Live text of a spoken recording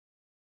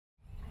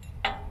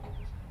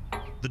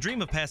The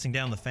dream of passing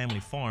down the family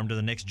farm to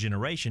the next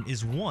generation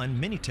is one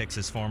many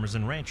Texas farmers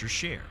and ranchers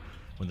share.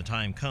 When the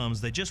time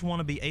comes, they just want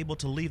to be able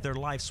to leave their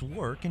life's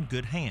work in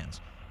good hands.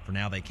 For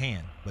now they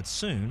can, but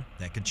soon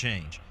that could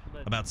change.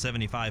 About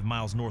 75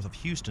 miles north of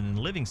Houston in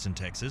Livingston,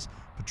 Texas,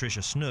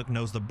 Patricia Snook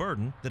knows the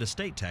burden that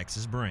estate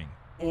taxes bring.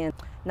 In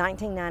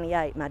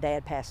 1998, my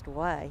dad passed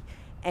away,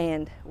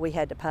 and we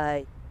had to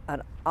pay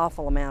an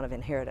awful amount of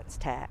inheritance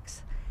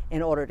tax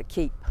in order to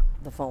keep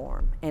the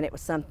farm. And it was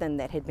something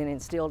that had been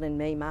instilled in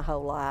me my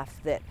whole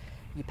life, that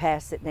you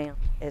pass it down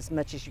as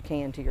much as you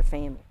can to your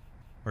family.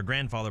 Her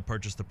grandfather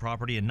purchased the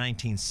property in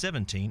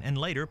 1917 and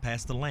later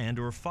passed the land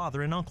to her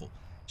father and uncle.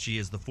 She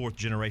is the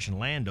fourth-generation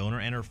landowner,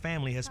 and her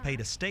family has paid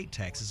estate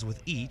taxes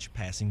with each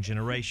passing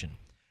generation.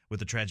 With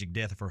the tragic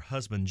death of her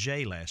husband,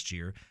 Jay, last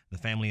year, the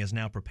family is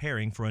now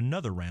preparing for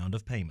another round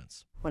of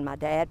payments. When my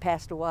dad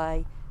passed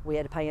away, we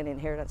had to pay an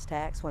inheritance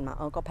tax. When my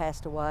uncle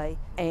passed away,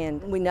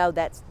 and we know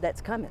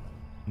that's coming.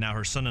 Now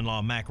her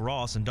son-in-law, Mac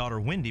Ross, and daughter,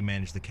 Wendy,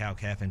 manage the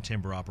cow-calf and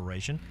timber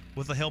operation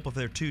with the help of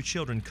their two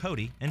children,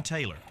 Cody and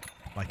Taylor.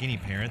 Like any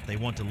parent, they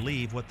want to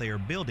leave what they are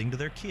building to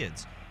their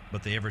kids.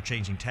 But the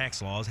ever-changing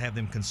tax laws have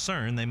them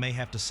concerned they may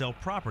have to sell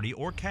property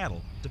or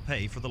cattle to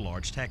pay for the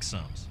large tax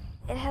sums.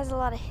 It has a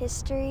lot of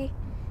history,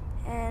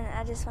 and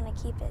I just want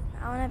to keep it.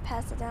 I want to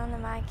pass it down to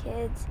my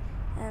kids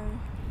and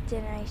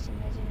generation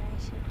to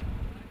generation.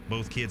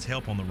 Both kids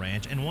help on the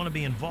ranch and want to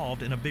be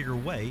involved in a bigger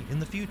way in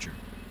the future.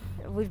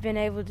 We've been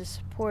able to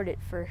support it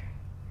for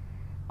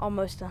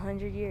almost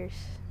 100 years.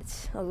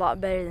 It's a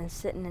lot better than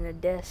sitting in a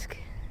desk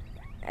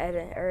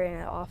or in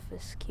an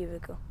office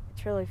cubicle.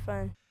 It's really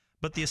fun.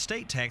 But the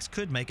estate tax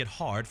could make it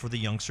hard for the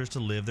youngsters to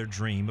live their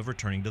dream of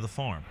returning to the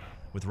farm.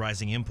 With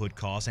rising input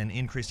costs and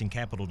increasing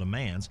capital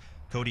demands,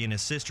 Cody and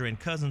his sister and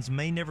cousins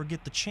may never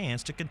get the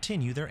chance to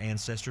continue their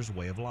ancestors'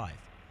 way of life.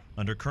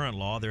 Under current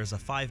law, there is a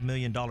 $5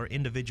 million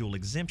individual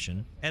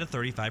exemption at a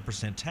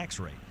 35% tax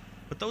rate.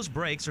 But those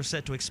breaks are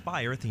set to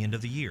expire at the end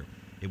of the year.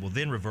 It will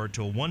then revert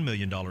to a $1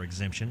 million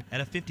exemption at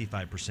a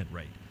 55%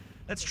 rate.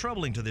 That's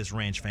troubling to this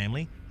ranch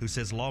family, who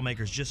says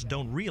lawmakers just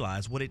don't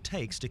realize what it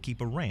takes to keep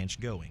a ranch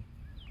going.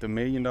 The $1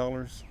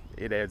 million,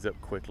 it adds up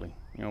quickly.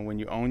 You know, when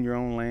you own your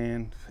own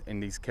land,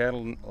 and these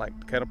cattle, like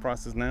the cattle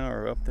prices now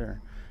are up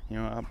there. You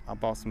know, I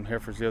bought some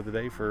heifers the other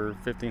day for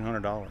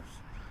 $1,500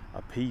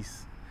 a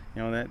piece.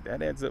 You know,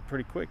 that adds up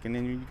pretty quick. And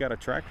then you got a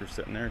tractor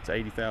sitting there, it's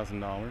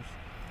 $80,000.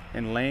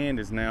 And land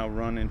is now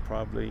running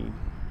probably,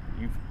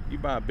 you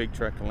buy a big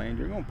tract of land,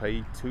 you're gonna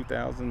pay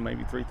 $2,000,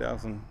 maybe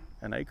 $3,000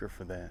 an acre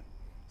for that.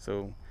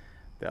 So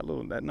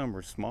that number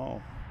is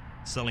small.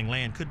 Selling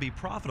land could be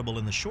profitable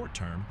in the short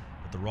term,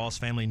 but the Ross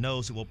family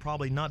knows it will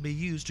probably not be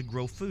used to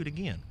grow food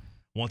again.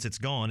 Once it's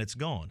gone, it's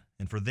gone.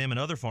 And for them and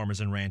other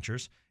farmers and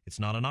ranchers, it's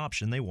not an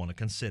option they want to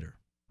consider.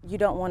 You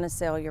don't want to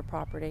sell your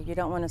property. You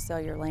don't want to sell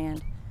your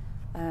land.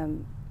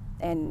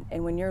 And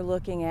when you're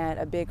looking at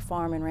a big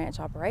farm and ranch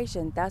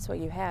operation, that's what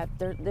you have.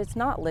 It's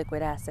not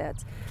liquid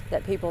assets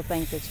that people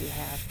think that you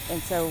have.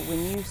 And so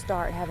when you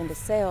start having to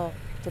sell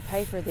to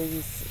pay for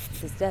this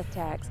death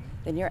tax,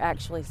 then you're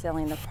actually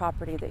selling the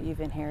property that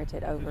you've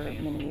inherited over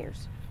many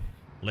years.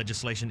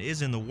 Legislation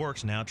is in the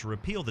works now to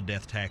repeal the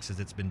death tax, as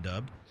it's been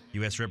dubbed.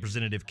 U.S.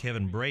 Representative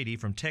Kevin Brady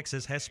from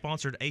Texas has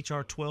sponsored H.R.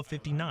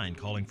 1259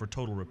 calling for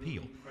total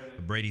repeal.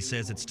 But Brady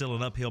says it's still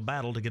an uphill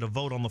battle to get a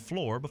vote on the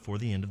floor before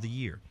the end of the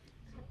year.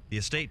 The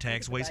estate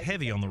tax weighs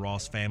heavy on the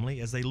Ross family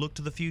as they look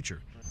to the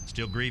future.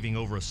 Still grieving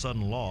over a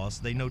sudden loss,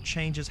 they know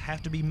changes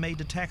have to be made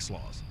to tax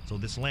laws so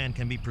this land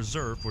can be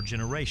preserved for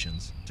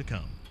generations to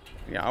come.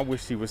 Yeah, I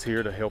wish he was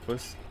here to help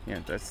us.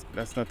 Yeah,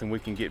 that's nothing we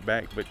can get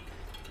back, but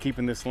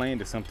keeping this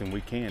land is something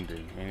we can do,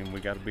 and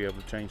we got to be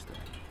able to change that.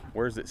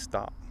 Where does it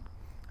stop?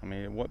 I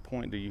mean, at what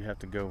point do you have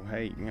to go,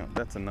 hey,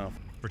 that's enough?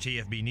 For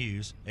TFB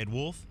News, Ed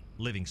Wolff,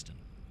 Livingston.